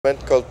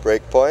tournament called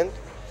Breakpoint.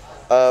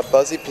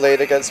 Buzi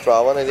played against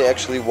Rabaan and he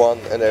actually won,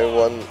 and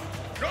everyone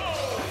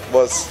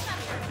was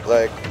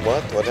like,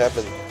 what? What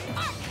happened?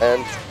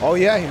 And oh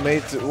yeah, he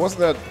made,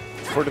 wasn't that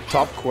for the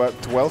top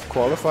 12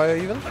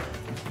 qualifier even?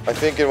 I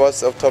think it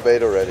was of top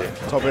 8 already.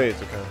 Top 8,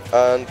 okay.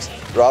 And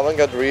Rabaan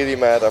got really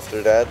mad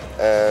after that,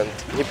 and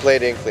he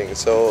played Inkling,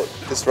 so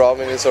this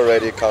Rabaan is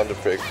already a counter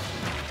pick.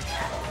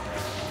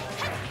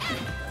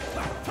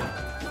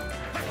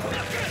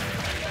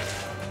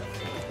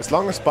 As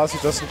long as Buzi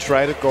doesn't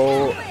try to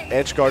go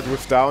edge guard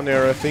with down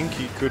air, I think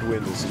he could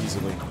win this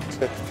easily.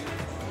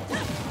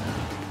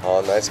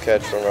 Oh, nice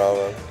catch from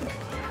Rabaan.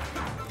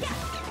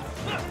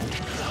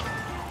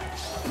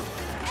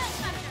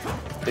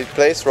 He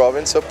plays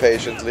Robin so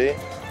patiently.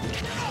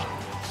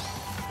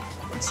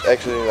 It's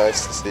actually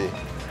nice to see.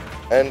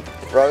 And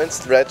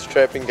Robin's red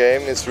trapping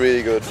game is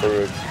really good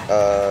for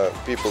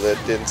people that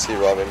didn't see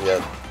Robin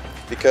yet,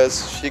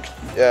 because she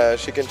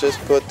can just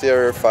put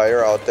their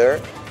fire out there,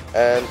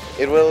 and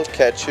it will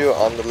catch you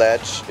on the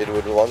ledge. It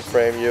will one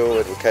frame you.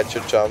 It will catch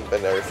your jump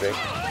and everything.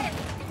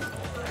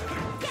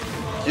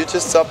 You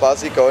just saw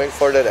Buzi going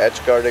for that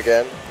edge guard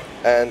again,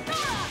 and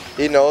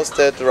he knows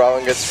that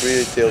Rabaan gets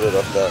really tilted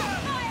off that.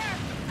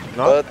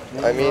 But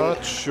I mean,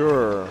 not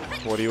sure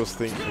what he was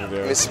thinking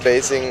there.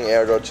 Misspacing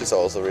air dodge is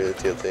also really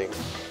tilting,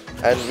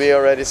 and we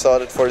already saw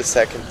it for the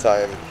second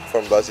time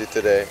from Buzi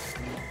today.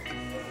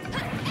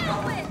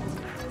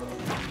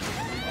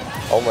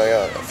 Oh my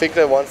god! I think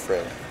that one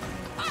frame.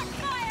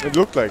 It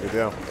looked like it,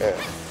 yeah. Yeah.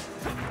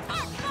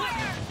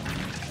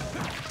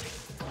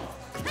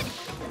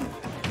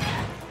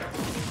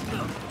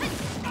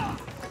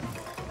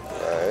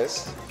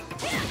 Nice.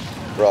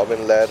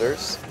 Robin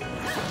ladders.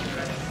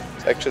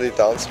 It's actually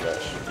down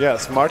smash. Yeah,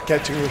 smart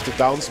catching with the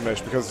down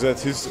smash, because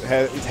that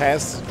it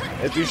has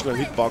additional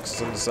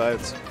hitboxes on the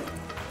sides.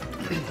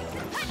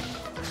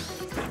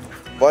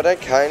 What I'm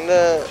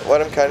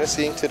kinda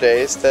seeing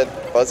today is that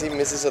Buzi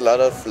misses a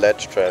lot of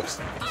ledge traps,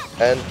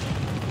 and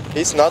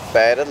he's not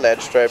bad at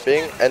ledge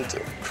trapping, and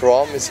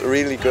Chrom is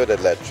really good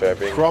at ledge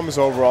trapping. Chrom is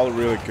overall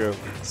really good.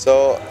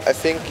 So I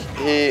think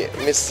he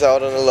misses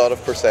out on a lot of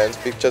percents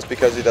just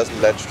because he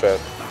doesn't ledge trap.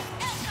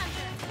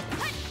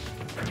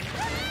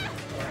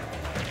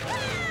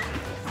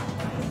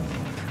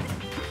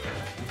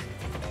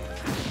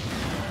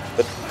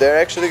 But they're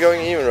actually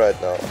going even right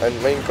now. I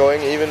mean,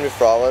 going even with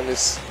Rabaan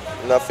is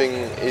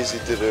nothing easy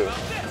to do.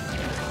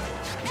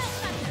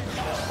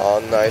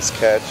 Oh, nice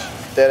catch.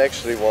 That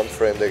actually one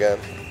framed again.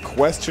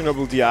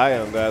 Questionable DI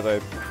on that, I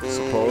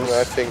suppose.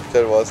 I think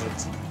that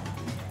wasn't.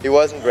 He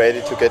wasn't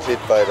ready to get hit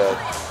by that.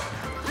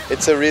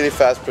 It's a really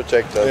fast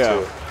projectile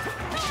too.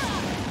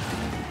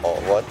 Oh,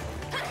 what?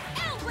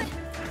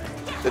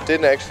 It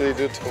didn't actually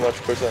do too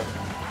much percent.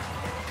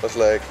 It was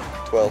like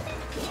 12.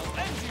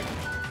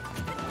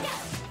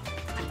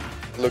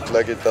 Looked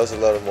like it does a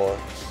lot more.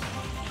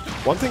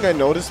 One thing I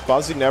noticed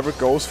Buzi never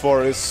goes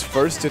for is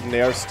first hit and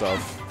air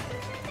stuff.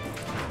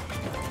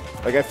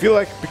 Like, I feel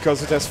like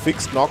because it has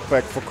fixed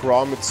knockback for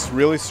Chrom, it's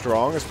really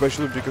strong,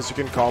 especially because you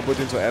can combo it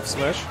into F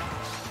smash.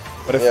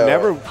 But I've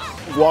never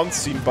once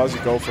seen Buzi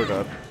go for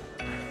that.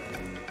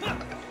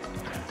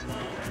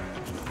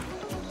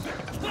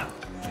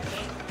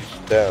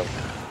 Damn.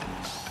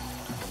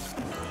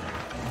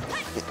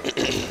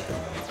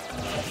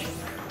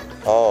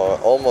 Oh,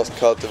 I almost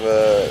caught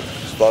the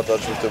spot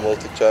dodge with the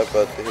multi-jab,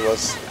 but he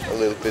was a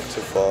little bit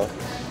too far.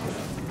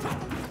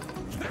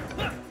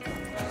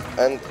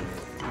 And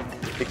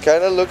it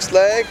kind of looks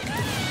like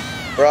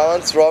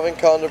Rabaan's Robin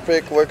counter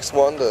pick works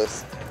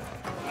wonders.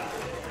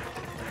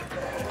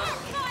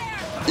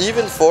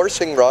 Even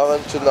forcing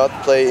Rabaan to not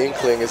play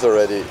Inkling is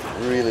already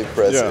really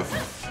impressive.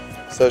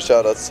 Yeah. So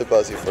shoutouts to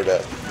Buzi for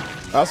that.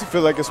 I also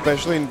feel like,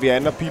 especially in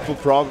Vienna, people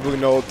probably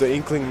know the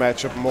Inkling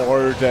matchup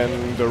more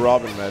than the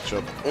Rabaan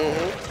matchup.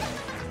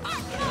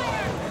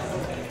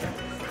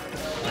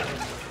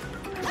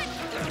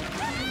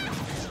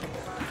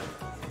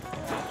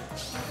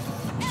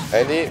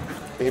 And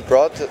he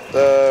brought the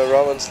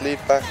Rabaan's lead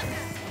back.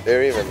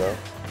 They're even now.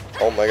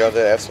 Oh my god,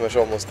 the F smash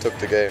almost took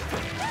the game.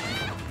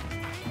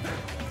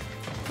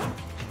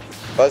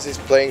 Buzi's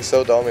playing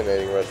so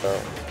dominating right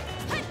now.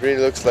 It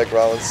really looks like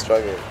Rabaan's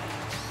struggling.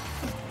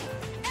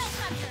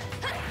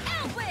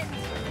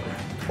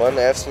 One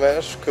F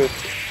smash could...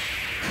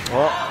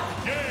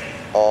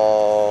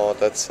 Oh,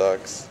 that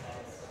sucks.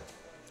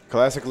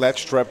 Classic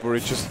ledge trap where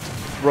it just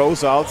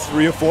throws out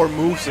 3 or 4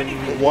 moves and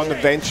one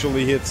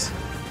eventually hits.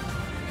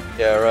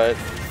 Yeah, right.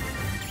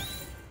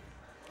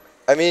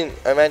 I mean,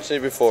 I mentioned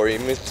it before, he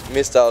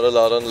missed out a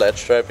lot on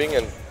ledge trapping,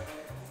 and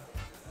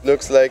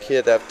looks like he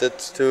adapted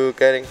to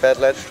getting bad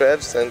ledge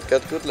traps and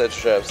got good ledge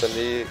traps, and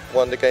he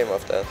won the game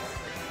off that.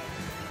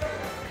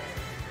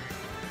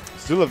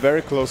 Still a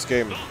very close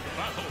game.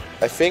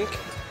 I think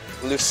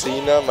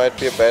Lucina might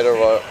be a better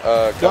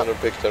counter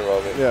pick than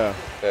Robin. Yeah.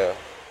 Yeah.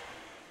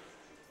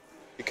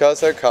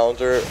 Because her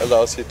counter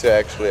allows you to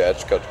actually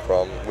edge guard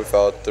Chrom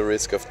without the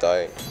risk of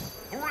dying.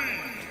 3,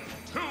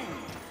 2,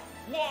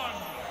 1,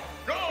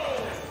 go!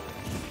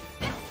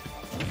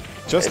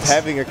 Just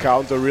having a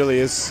counter really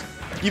is,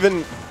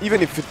 even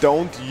if you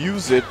don't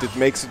use it, it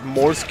makes it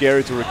more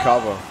scary to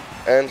recover.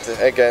 And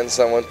again,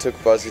 someone took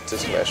buzi to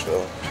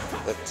Smashville.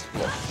 That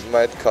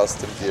might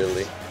cost him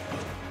dearly.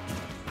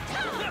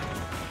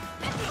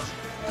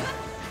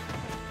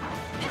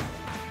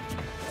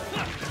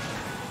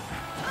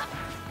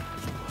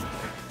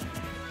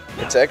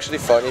 It's actually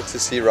funny to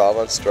see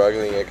Rabaan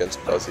struggling against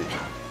buzi.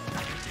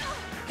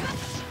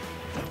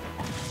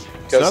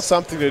 It's not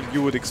something that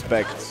you would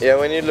expect. Yeah,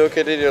 when you look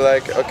at it, you're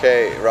like,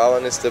 okay,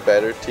 Rabaan is the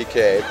better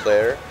TKA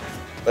player.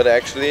 But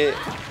actually,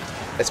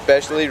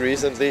 especially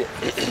recently,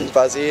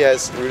 buzi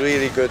has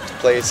really good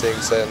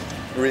placings and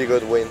really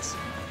good wins.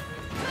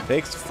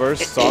 Takes the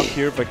first stock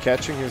here by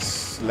catching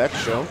his ledge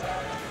jump.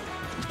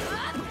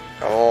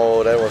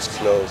 Oh, that was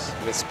close.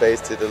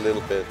 Misspaced it a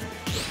little bit.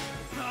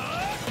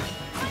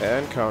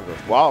 And counter.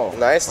 Wow.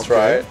 Nice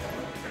try.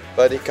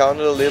 But he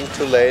countered a little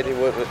too late. He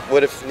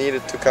would have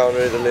needed to counter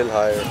it a little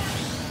higher.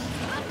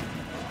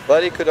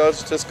 But he could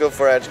also just go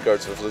for edge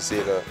guards with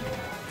Lucina.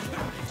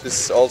 Which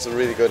is also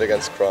really good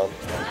against Chrom.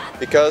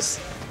 Because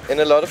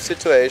in a lot of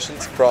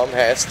situations, Chrom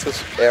has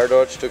to air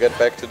dodge to get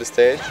back to the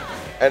stage.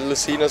 And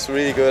Lucina's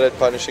really good at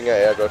punishing an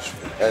air dodge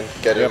and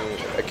getting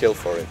a kill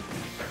for it.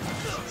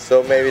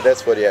 So maybe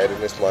that's what he had in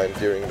his mind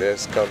during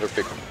this counter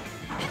pick.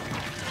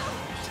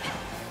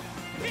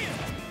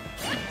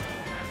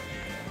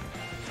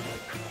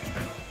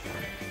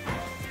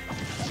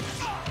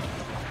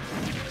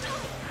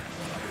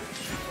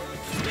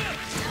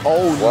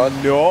 Oh what?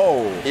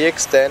 No! He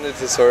extended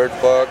his hurt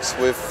box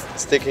with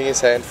sticking his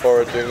hand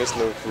forward doing his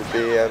neutral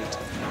B, and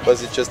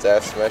buzi just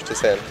F-smashed his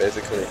hand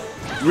basically.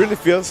 It really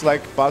feels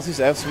like buzi's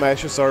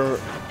F-smashes are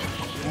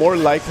more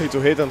likely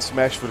to hit on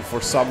Smashville for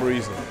some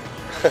reason.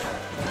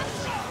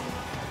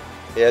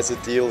 He has a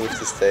deal with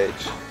the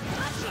stage.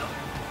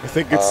 I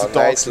think it's the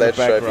nice dogs in the ledge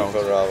driving background.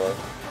 from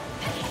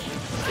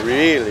Rabaan.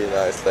 Really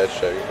nice ledge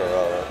driving from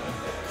Rabaan.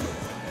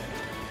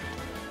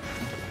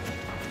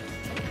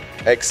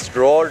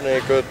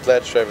 Extraordinary good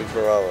ledge driving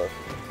from Rabaan.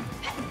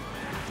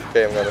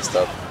 Okay, I'm gonna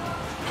stop.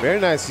 Very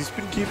nice. He's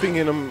been keeping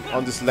him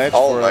on this ledge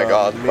oh for my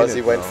god, minute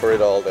buzi went now. for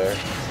it all there.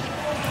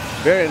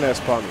 Very nice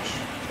punish.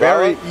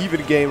 Very Rabaan,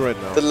 even game right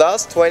now. The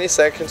last 20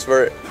 seconds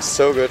were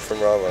so good from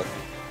Rabaan.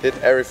 Did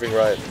everything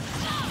right.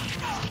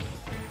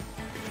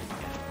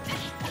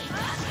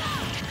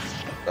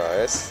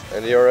 Nice,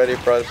 and he already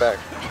brought it back.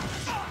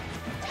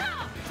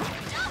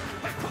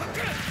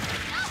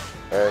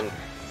 And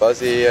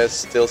buzi has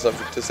still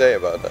something to say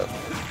about that.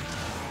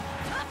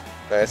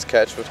 Nice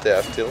catch with the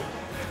F-tilt.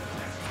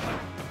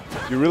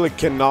 You really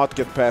cannot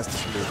get past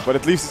this move, but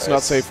at least it's not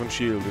Nice. safe on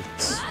shield.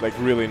 It's like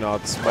really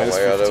not. It's Oh minus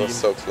my god, 15. that was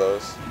so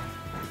close.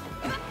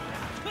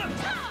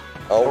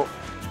 Oh.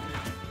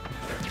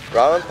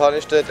 Rabaan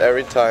punished it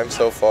every time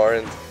so far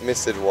and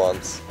missed it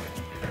once.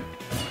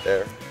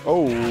 There.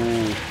 Oh.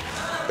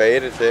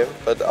 Baited him,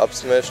 but up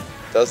smash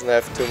doesn't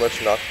have too much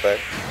knockback.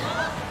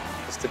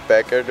 Does the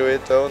backer do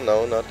it though?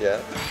 No, not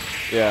yet.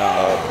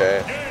 Yeah.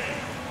 Okay.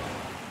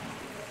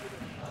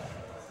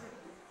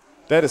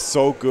 That is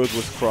so good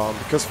with Chrom,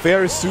 because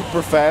Fair is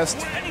super fast,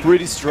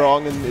 pretty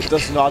strong, and it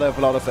does not have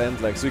a lot of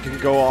end lag. So you can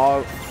go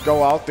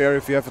out there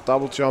if you have a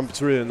double jump,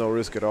 it's really no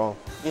risk at all.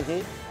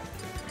 And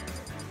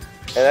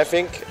I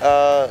think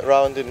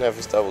Rabaan didn't have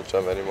his double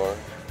jump anymore.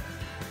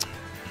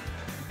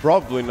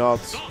 Probably not.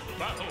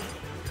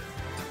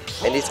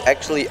 And he's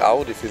actually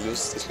out if he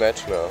loses this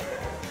match now.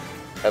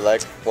 I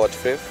like, what,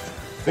 5th?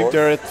 I think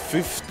they're at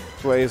 5th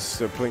place,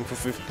 they're playing for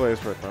 5th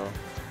place right now.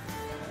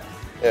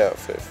 Yeah,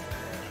 5th.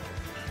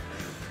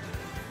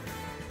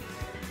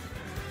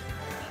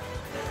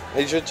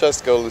 He should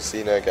just go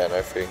Lucina again,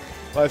 I think.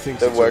 I think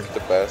That so worked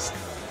the best.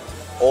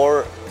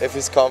 Or, if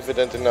he's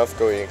confident enough,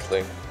 go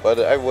Inkling. But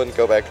I wouldn't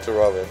go back to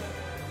Rabaan.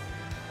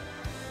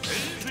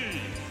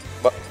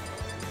 But,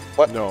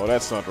 what? No,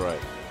 that's not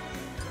right.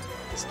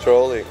 He's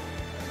trolling.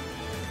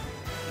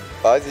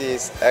 buzi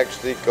is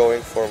actually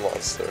going for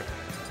monster.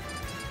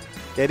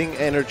 Getting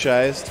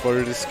energized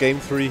for this game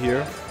 3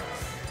 here.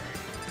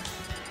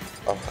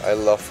 Oh, I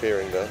love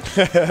hearing that.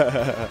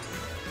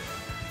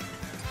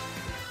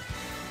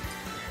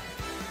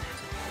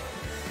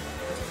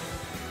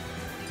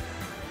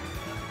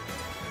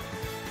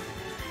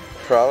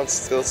 Crown's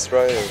still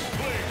struggling.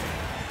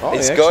 Oh,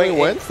 It's he going actually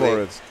went Inkling.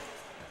 for it.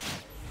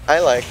 I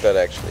like that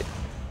actually.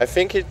 I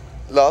think he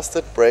lost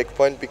at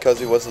breakpoint because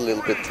he was a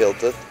little bit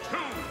tilted.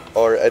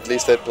 Or at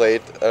least that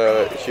played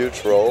a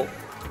huge role.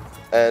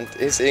 And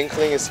his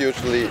Inkling is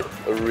usually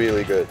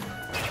really good.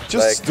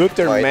 Just Like, stood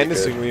there mighty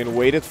menacingly and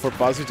waited for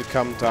buzi to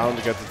come down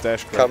to get the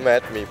dash grab. Come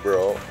at me,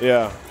 bro.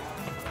 Yeah.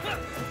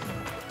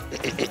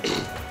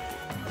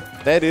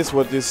 That is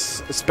what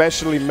is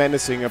especially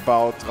menacing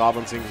about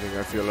Rabaan's Inkling,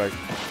 I feel like.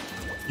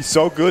 He's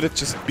so good at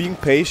just being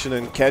patient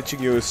and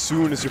catching you as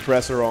soon as you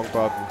press the wrong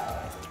button.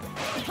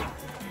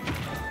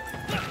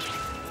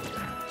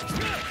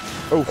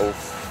 Oh.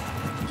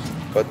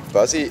 But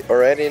buzi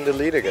already in the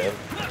lead again.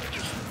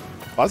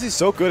 buzi's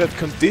so good at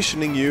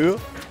conditioning you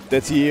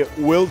that he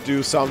will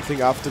do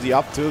something after the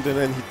up tilt, and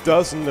then he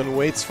doesn't and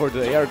waits for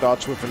the air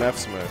dodge with an F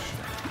smash.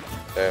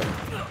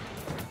 Damn.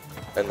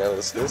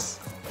 Analysis.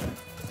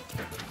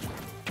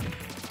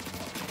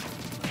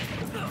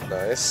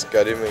 Nice,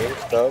 got him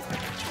inked up.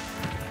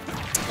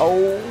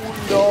 Oh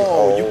no,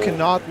 Oh. you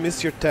cannot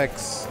miss your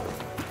techs.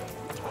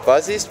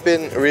 Buzi's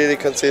been really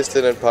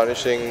consistent in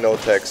punishing no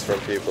tags from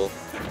people.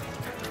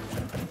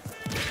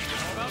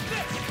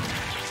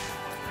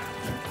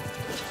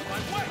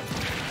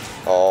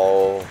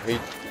 Oh,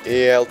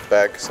 he held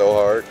back so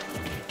hard.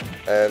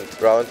 And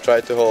Rabaan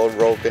tried to hold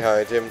roll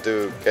behind him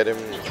to get him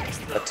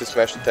to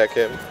smash attack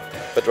him.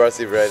 But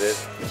Buzi read it.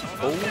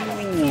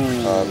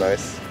 Oh,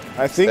 nice.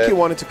 I think Then- he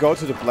wanted to go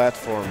to the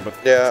platform, but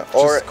Yeah,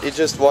 or he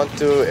just want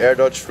to air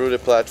dodge through the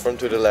platform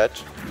to the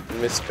ledge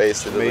and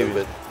misspaced it a Maybe. little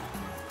bit.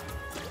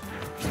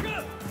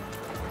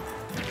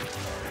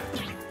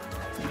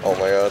 Oh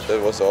my god, that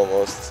was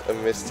almost a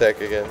missed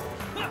tag again.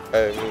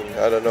 I mean,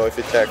 I don't know if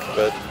he tagged,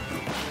 but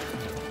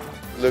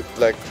looked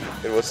like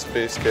it was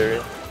pretty scary.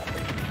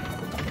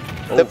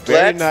 oh, The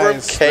very platform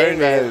nice, came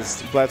very in. nice.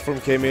 The platform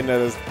came in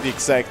at the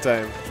exact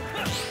time.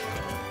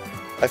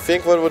 I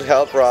think what would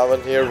help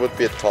Rabaan here would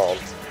be a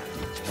taunt,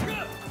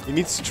 He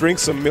needs to drink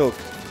some milk,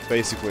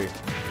 basically.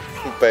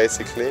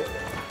 basically.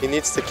 He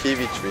needs the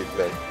kiwi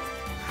treatment.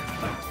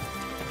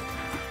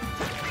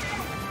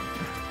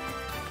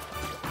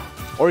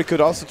 Or he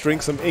could also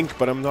drink some ink,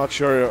 but I'm not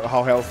sure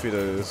how healthy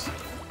that is.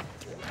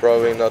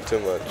 Probably not too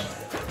much.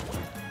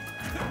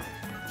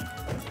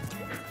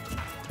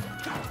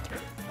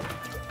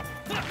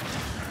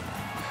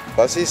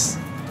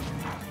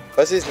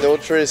 Buzi's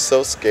neutral is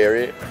so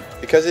scary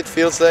because it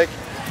feels like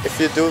if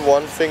you do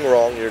one thing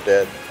wrong, you're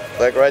dead.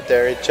 Like right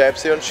there, he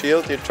jabs you on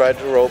shield, you try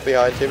to roll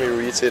behind him, he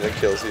reads it and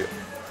kills you.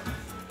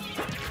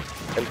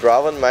 And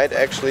Rabaan might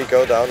actually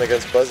go down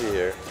against Buzi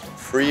here.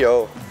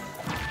 3-0.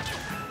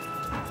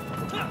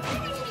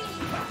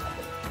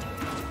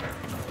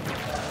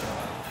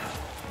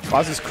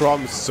 Buzi's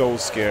Chrom is so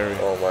scary.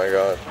 Oh my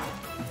god.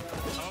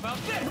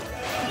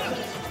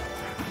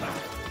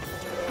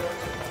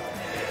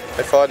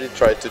 I thought he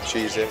tried to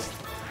cheese him.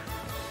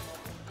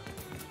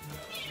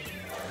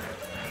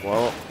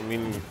 Well, I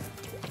mean,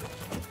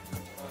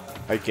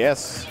 I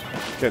guess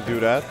you can do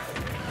that.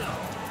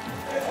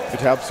 If it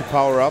helps you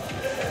power up,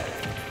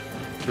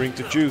 drink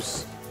the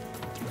juice.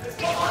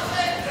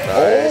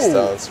 Nice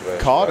down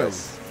smash. Caught him.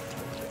 Nice.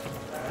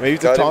 Maybe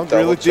the Got him taunt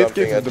really double did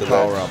jumping give him at the the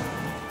power ledge. up.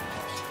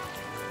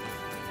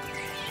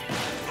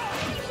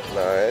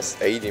 Nice,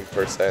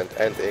 18%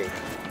 and ink.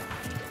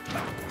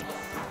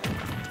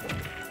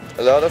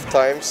 A lot of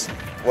times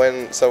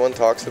when someone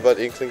talks about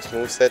Inkling's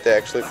moveset, they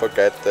actually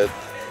forget that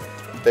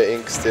the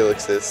ink still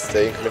exists,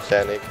 the ink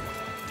mechanic.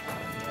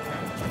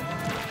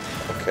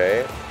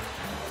 Okay.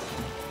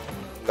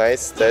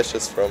 Nice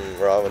dashes from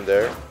Rabaan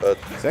there, but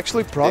He's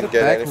actually brought it Didn't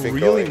get back anything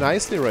really going.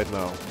 nicely right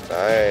now.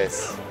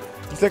 nice.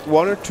 He's like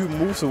 1 or 2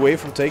 moves away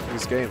from taking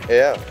this game.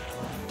 Yeah.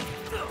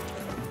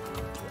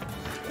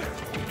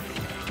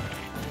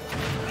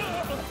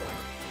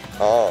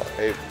 Oh,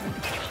 hey.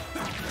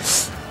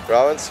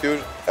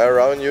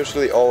 Rabaan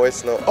usually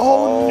always know.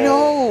 Oh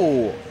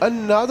no!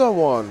 Another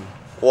one!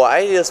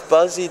 Why does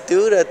Buzi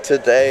do that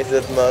today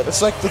that much?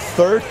 It's like the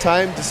 3rd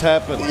time this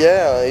happened.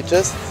 Yeah, he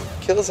just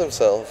kills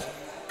himself.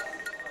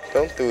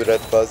 Don't do that,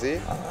 Buzi.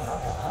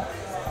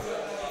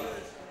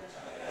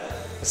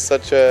 It's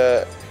such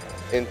a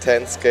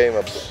intense game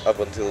up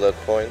until that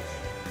point.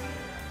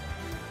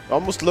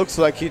 Almost looks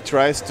like he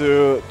tries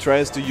to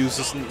use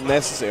his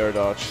Ness's air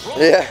dodge.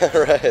 Yeah,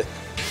 right.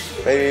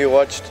 Maybe you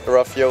watched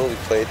Raffioli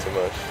play too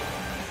much.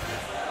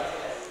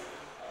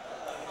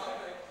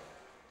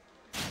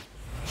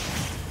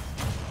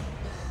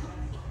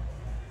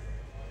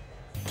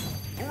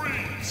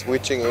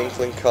 Switching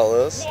Inkling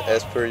colors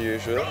as per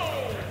usual.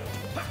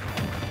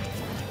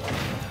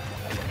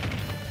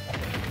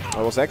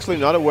 I was actually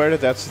not aware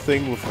that that's the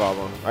thing with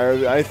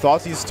Rabaan. I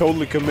thought he's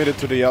totally committed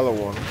to the yellow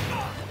one.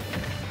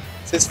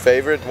 It's his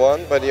favorite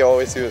one, but he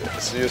always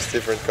uses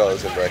different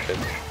colors in bracket.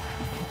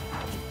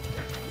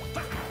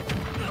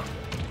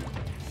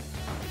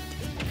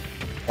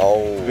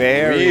 Oh,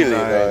 Very really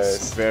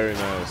nice. Very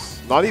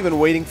nice. Not even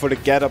waiting for the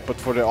get up, but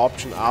for the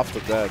option after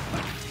that.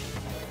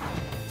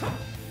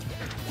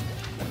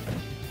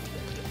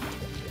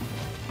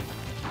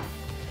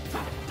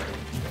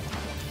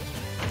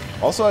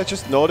 Also, I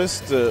just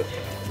noticed,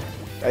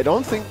 I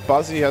don't think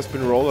Buzi has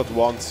been rolled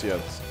once yet.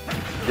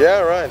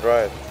 Yeah,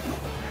 right.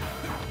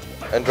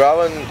 And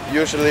Rabaan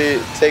usually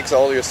takes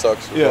all your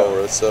stocks with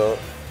rollers, so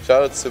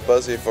shoutouts to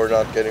Buzi for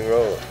not getting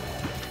rolled.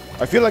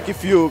 I feel like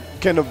if you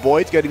can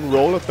avoid getting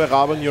rolled by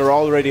Rabaan, you're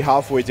already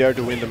halfway there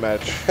to win the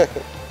match.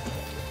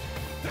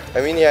 I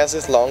mean, he has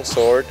his long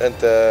sword and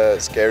the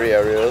scary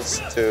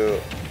aerials to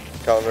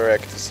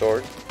counteract the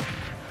sword.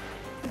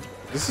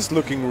 This is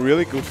looking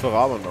really good for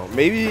Rabaan now.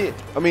 Maybe,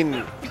 I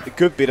mean, it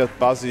could be that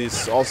Buzi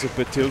is also a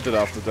bit tilted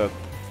after that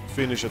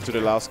finisher to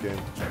the last game.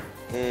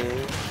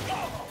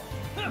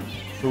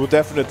 It would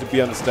definitely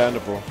be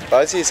understandable.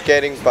 Buzi is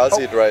getting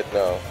buzzed right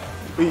now.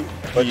 He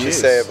What you is.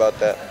 say about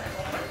that?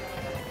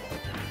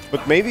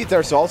 But maybe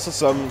there's also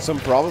some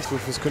problems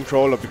with his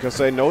controller,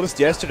 because I noticed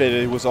yesterday that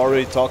he was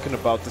already talking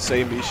about the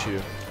same issue.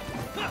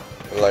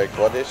 Like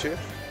what issue?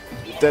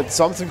 That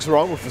something's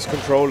wrong with his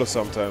controller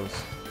sometimes.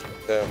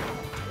 Yeah.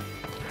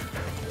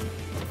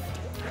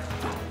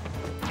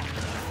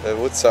 It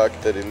would suck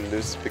that he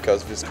loses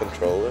because of his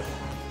controller.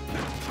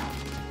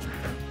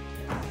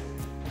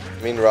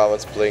 I mean,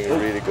 Rabaan's playing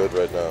really good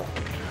right now.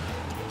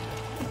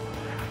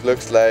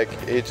 Looks like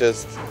he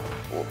just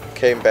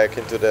came back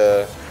into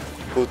the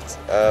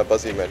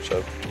buzi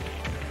matchup.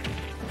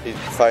 He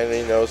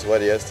finally knows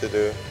what he has to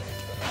do.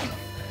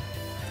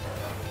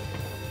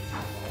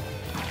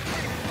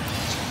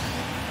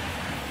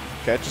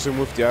 Catches him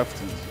with the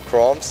F.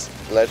 Chrom's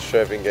ledge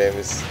trapping game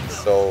is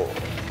so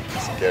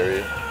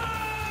scary.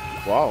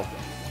 Wow.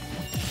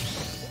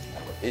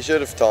 He should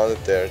have taunted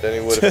there, then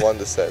he would have won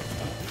the set.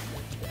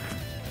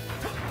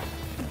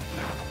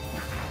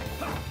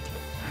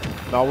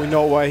 Now we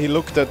know why he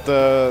looked at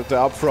the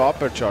up for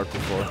upper chart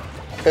before.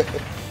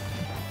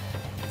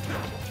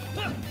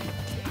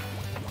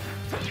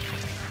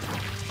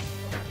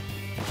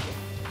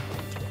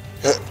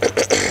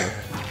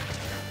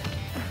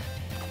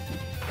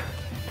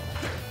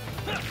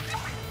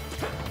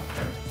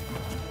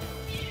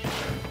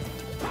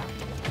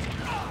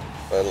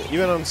 Well,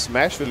 even on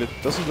Smashville, it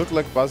doesn't look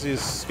like buzi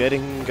is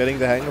getting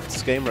the hang of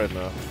this game right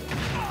now.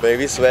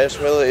 maybe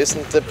Smashville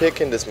isn't the pick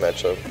in this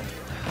matchup.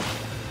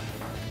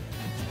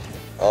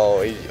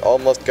 Oh, he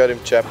almost got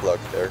him chap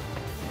locked there.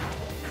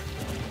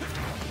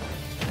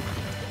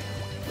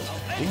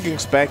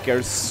 Inking's back air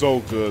is so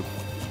good.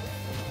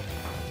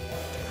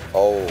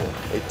 Oh,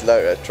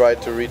 it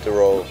tried to read the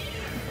roll.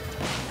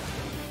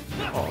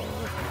 Oh.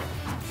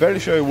 Fairly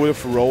sure he would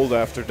have rolled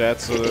after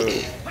that, so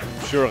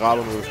I'm sure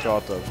Rabaan would have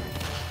caught that.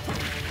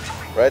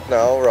 Right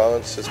now,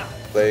 Rabaan's just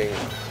playing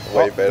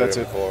way better that's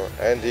than it. before.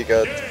 And he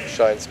got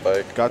Shine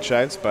Spike. Got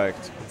shine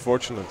spiked.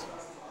 Unfortunate.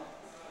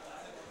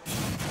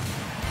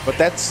 But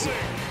that's...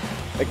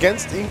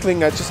 Against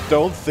Inkling, I just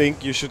don't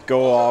think you should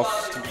go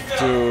off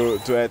to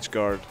edge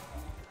guard.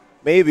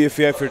 Maybe if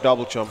you have your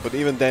double jump, but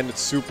even then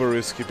it's super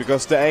risky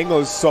because the angle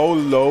is so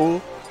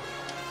low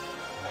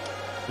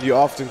you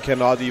often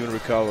cannot even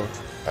recover.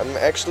 I'm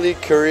actually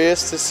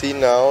curious to see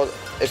now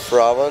if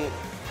Rabaan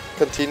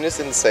continues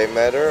in the same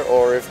manner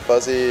or if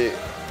buzi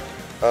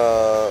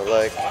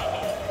like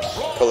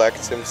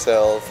collects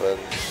himself and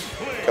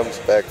comes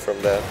back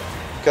from that.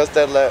 Because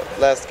that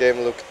last game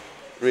looked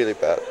really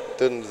bad.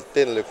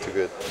 Didn't look too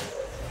good.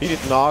 He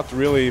did not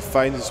really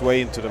find his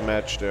way into the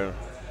match there.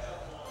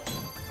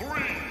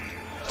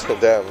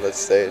 Damn, that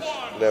stage.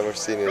 Never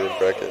seen it in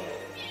bracket.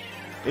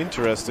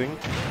 Interesting.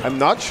 I'm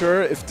not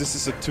sure if this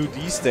is a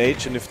 2D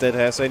stage and if that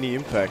has any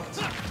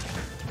impact.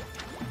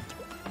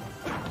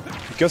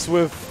 Because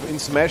in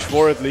Smash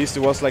 4 at least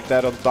it was like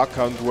that on Duck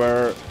Hunt,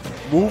 where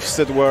moves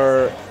that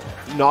were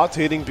not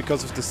hitting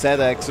because of the Z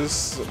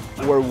axis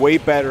were way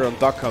better on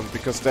Duck Hunt,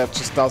 because that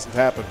just doesn't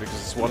happen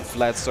because it's one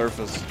flat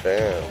surface.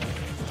 Damn.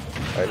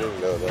 I didn't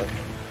know that.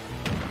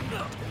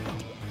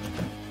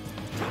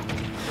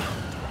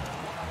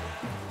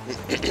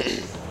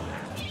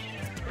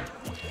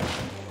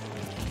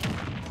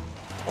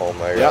 Oh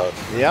my god.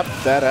 Yep,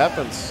 that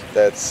happens.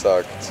 That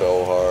sucked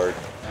so hard.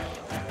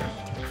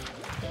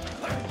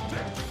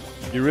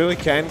 You really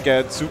can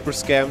get super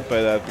scammed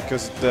by that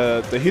because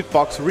the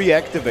hitbox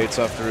reactivates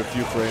after a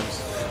few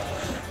frames.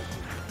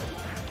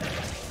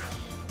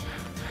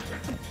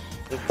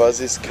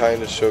 buzi's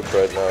kinda shook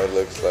right now, it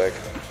looks like.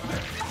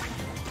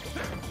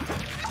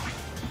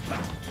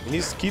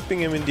 He's keeping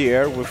him in the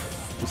air with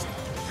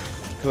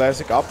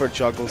classic upper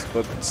juggles,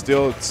 but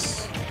still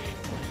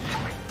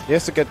he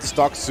has to get the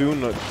stock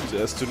soon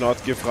as to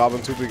not give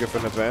Rabaan too big of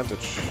an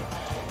advantage.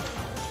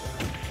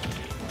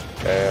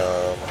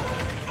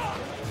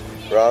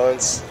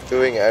 Rabaan's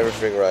doing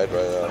everything right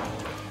now.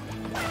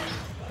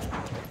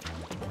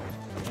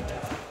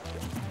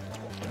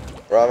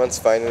 Rabaan's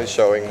finally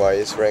showing why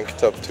he's ranked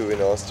top 2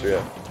 in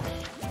Austria.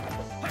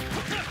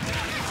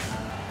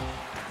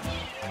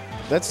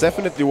 That's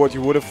definitely what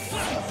you would have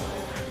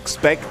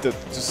expected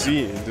to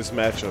see in this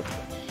matchup.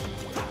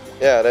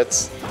 Yeah,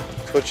 that's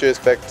what you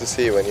expect to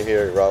see when you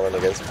hear Rabaan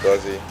against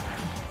buzi.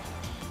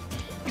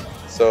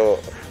 So,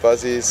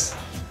 buzi's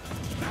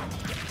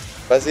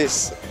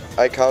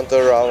I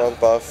counter Rabaan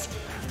buff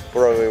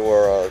probably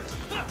wore out.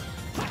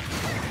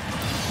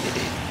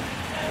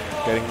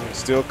 Getting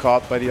still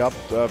caught by the F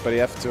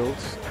tilt.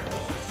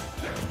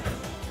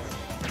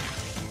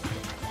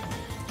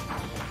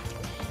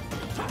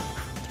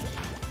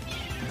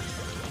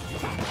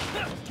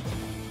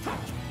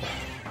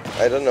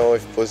 I don't know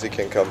if buzi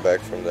can come back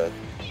from that.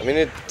 I mean,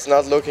 it's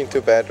not looking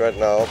too bad right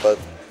now, but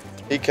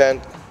he's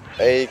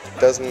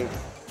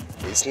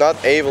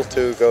not able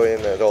to go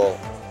in at all.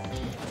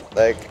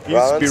 Like, he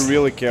needs to be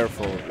really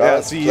careful. Yeah,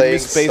 see, he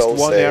misspaced so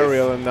one safe.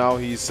 aerial and now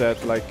he's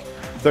at like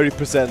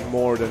 30%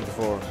 more than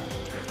before.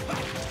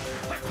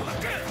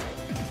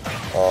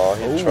 Oh,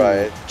 he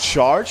tried.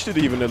 Charged it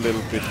even a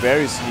little bit,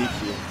 very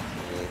sneaky.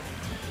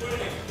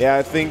 Yeah,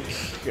 I think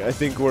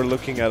we're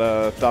looking at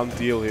a done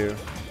deal here.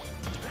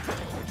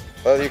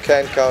 Well, you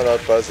can't count out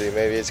Buzi.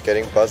 Maybe he's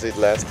getting buzzied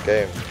last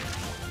game.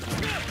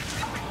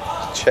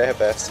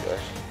 Jab F smash.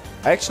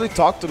 I actually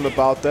talked to him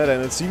about that,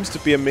 and it seems to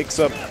be a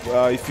mix-up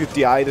if you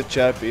DI the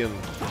jab in.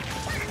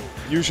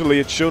 Usually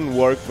it shouldn't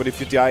work, but if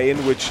you DI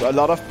in, which a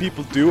lot of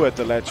people do at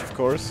the ledge, of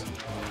course,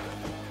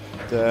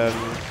 then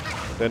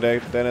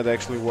it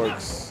actually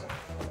works.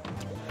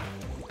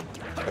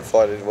 I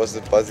thought it was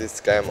the Buzzy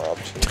scam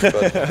option,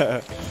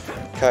 but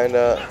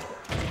kinda...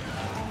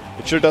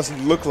 It sure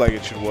doesn't look like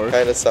it should work.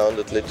 Kinda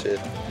sounded legit.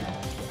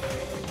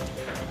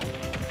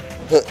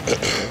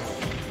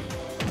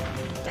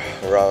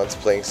 Round's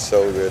playing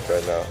so good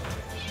right now.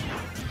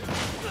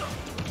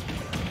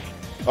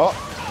 Oh!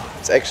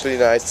 It's actually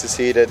nice to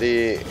see that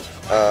he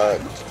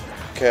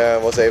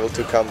was able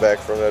to come back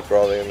from that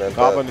brawling. And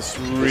Rabaan is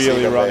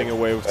really running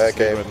away with this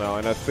game right now,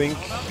 and I think...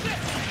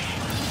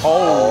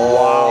 Oh,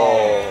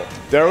 wow!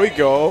 There we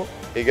go.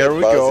 He got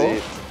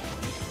buzzy.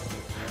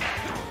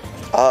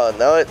 Oh,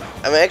 now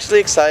I'm actually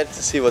excited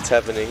to see what's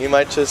happening. He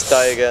might just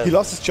die again. He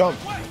lost his jump.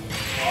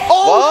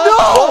 Oh,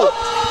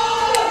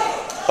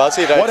 no!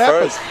 Buzzy died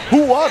first.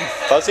 Who won?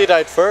 Buzzy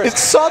died first.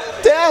 It's sudden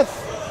death!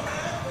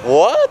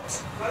 What?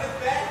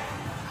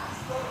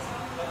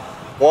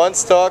 1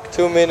 stock,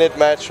 2-minute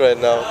match right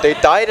now. They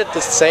died at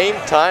the same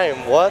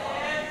time. What?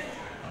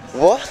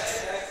 What?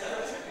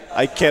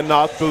 I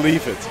cannot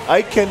believe it.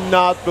 I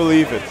cannot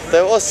believe it.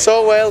 That was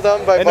so well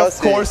done by Buzzy. And of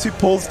course he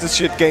pulls this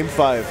shit game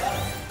 5.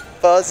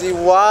 Buzzy,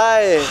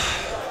 why?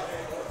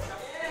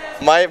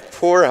 My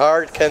poor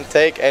heart can't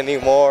take any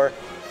more.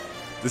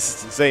 This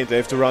is insane. They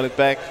have to run it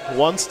back.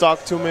 1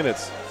 stock, 2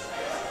 minutes.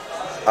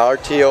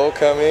 RTO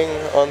coming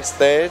on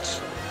stage.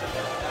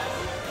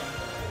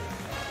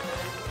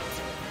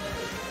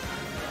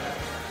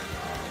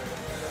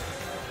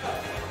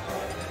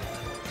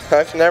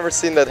 I've never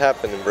seen that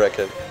happen in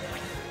bracket.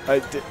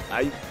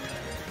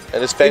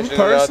 And especially in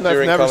person, not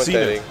during I've never seen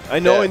it. I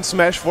know in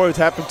Smash 4 it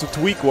happened to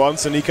Tweak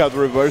once and he got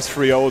reverse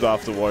 3-0'd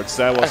afterwards.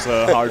 That was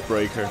a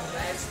heartbreaker.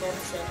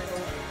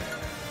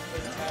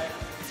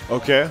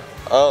 Okay.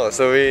 Oh,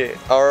 so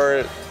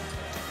our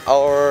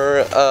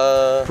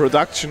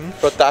production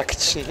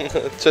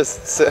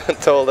just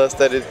told us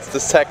that it's the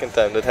second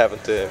time that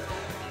happened to him.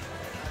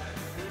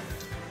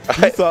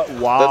 I thought,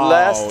 wow. The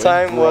last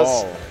time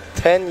was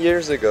 10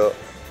 years ago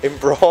in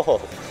Brawl.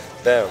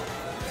 Damn.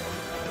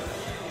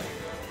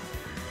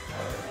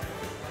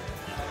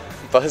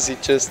 Buzzy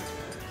just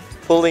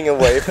pulling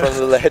away from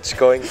the ledge,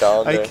 going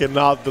down there. I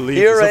cannot believe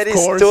he already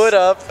stood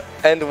up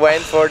and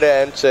went for the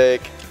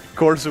handshake. Of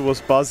course it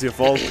was Buzzy of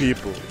all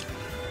people.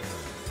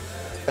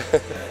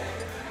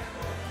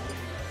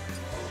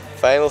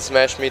 Final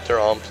Smash meter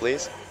on,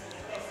 please.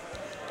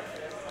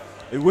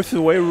 With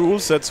the way rule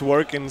sets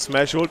work in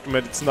Smash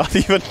Ultimate, it's not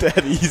even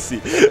that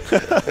easy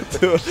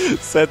to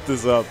set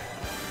this up.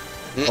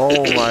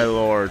 Oh my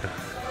lord.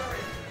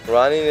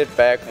 Running it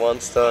back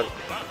 1 stock.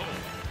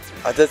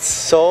 Oh, that's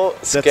so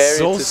scary to see. That's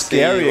so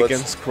scary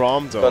against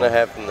Chrom, though. What's gonna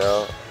happen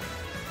now?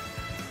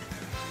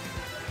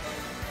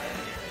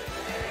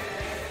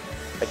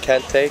 I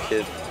can't take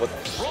it.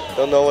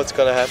 Don't know what's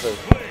gonna happen.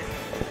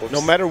 Oops. No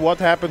matter what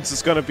happens,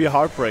 it's gonna be a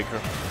heartbreaker.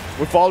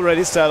 We've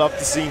already set up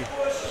the scene.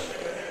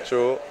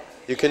 True.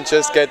 You can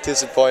just get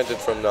disappointed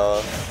from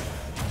now on.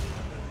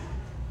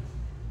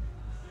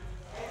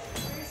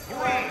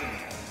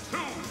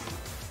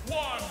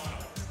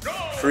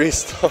 3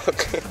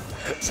 stock.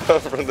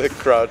 Someone from the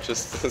crowd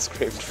just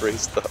screamed 3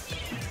 stock.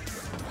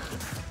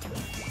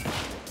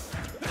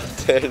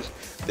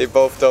 They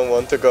both don't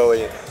want to go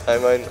in. I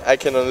mean, I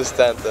can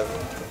understand them.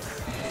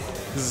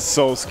 This is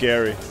so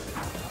scary.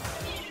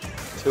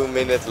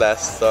 2-minute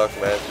last stock,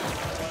 man.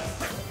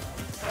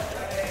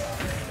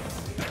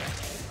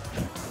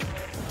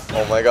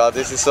 Oh my god,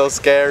 this is so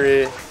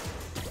scary.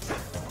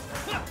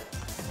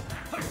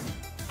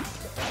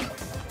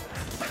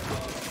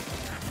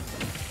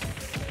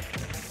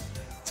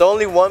 It's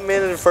only 1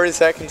 minute and 30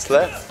 seconds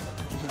left.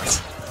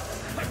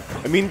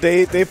 I mean,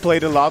 they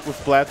played a lot with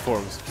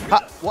platforms.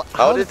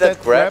 How did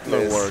that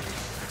grappler work?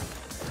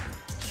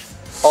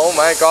 Oh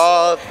my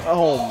god.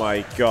 Oh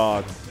my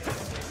god.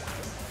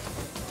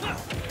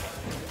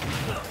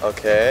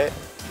 Okay.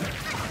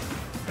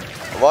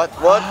 What?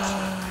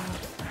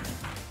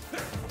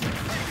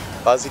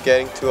 Buzzy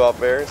getting 2 up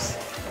airs.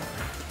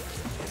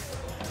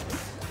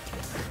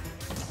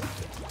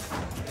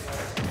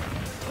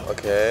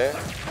 Okay.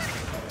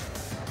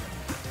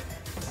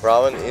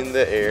 Rabaan in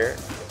the air.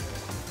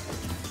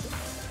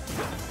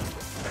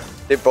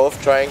 They're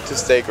both trying to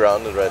stay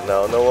grounded right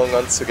now. No one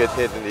wants to get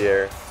hit in the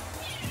air.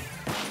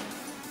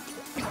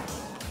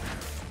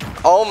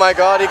 Oh my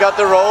god, he got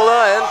the roller,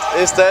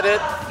 and is that it?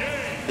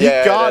 He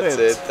got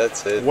it.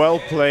 That's it. Well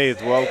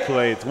played, well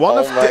played.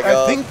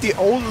 I think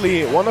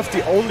one of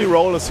the only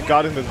rollers he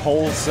got in the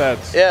whole set.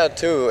 Yeah,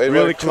 2. It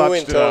really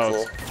clutched 2 in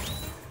total.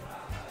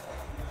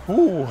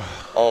 Ooh.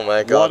 Oh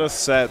my god. What a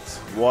set.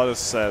 What a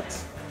set.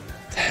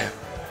 Damn.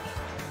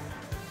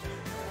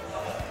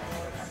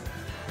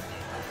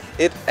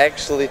 It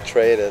actually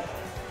traded.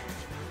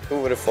 Who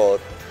would have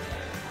thought?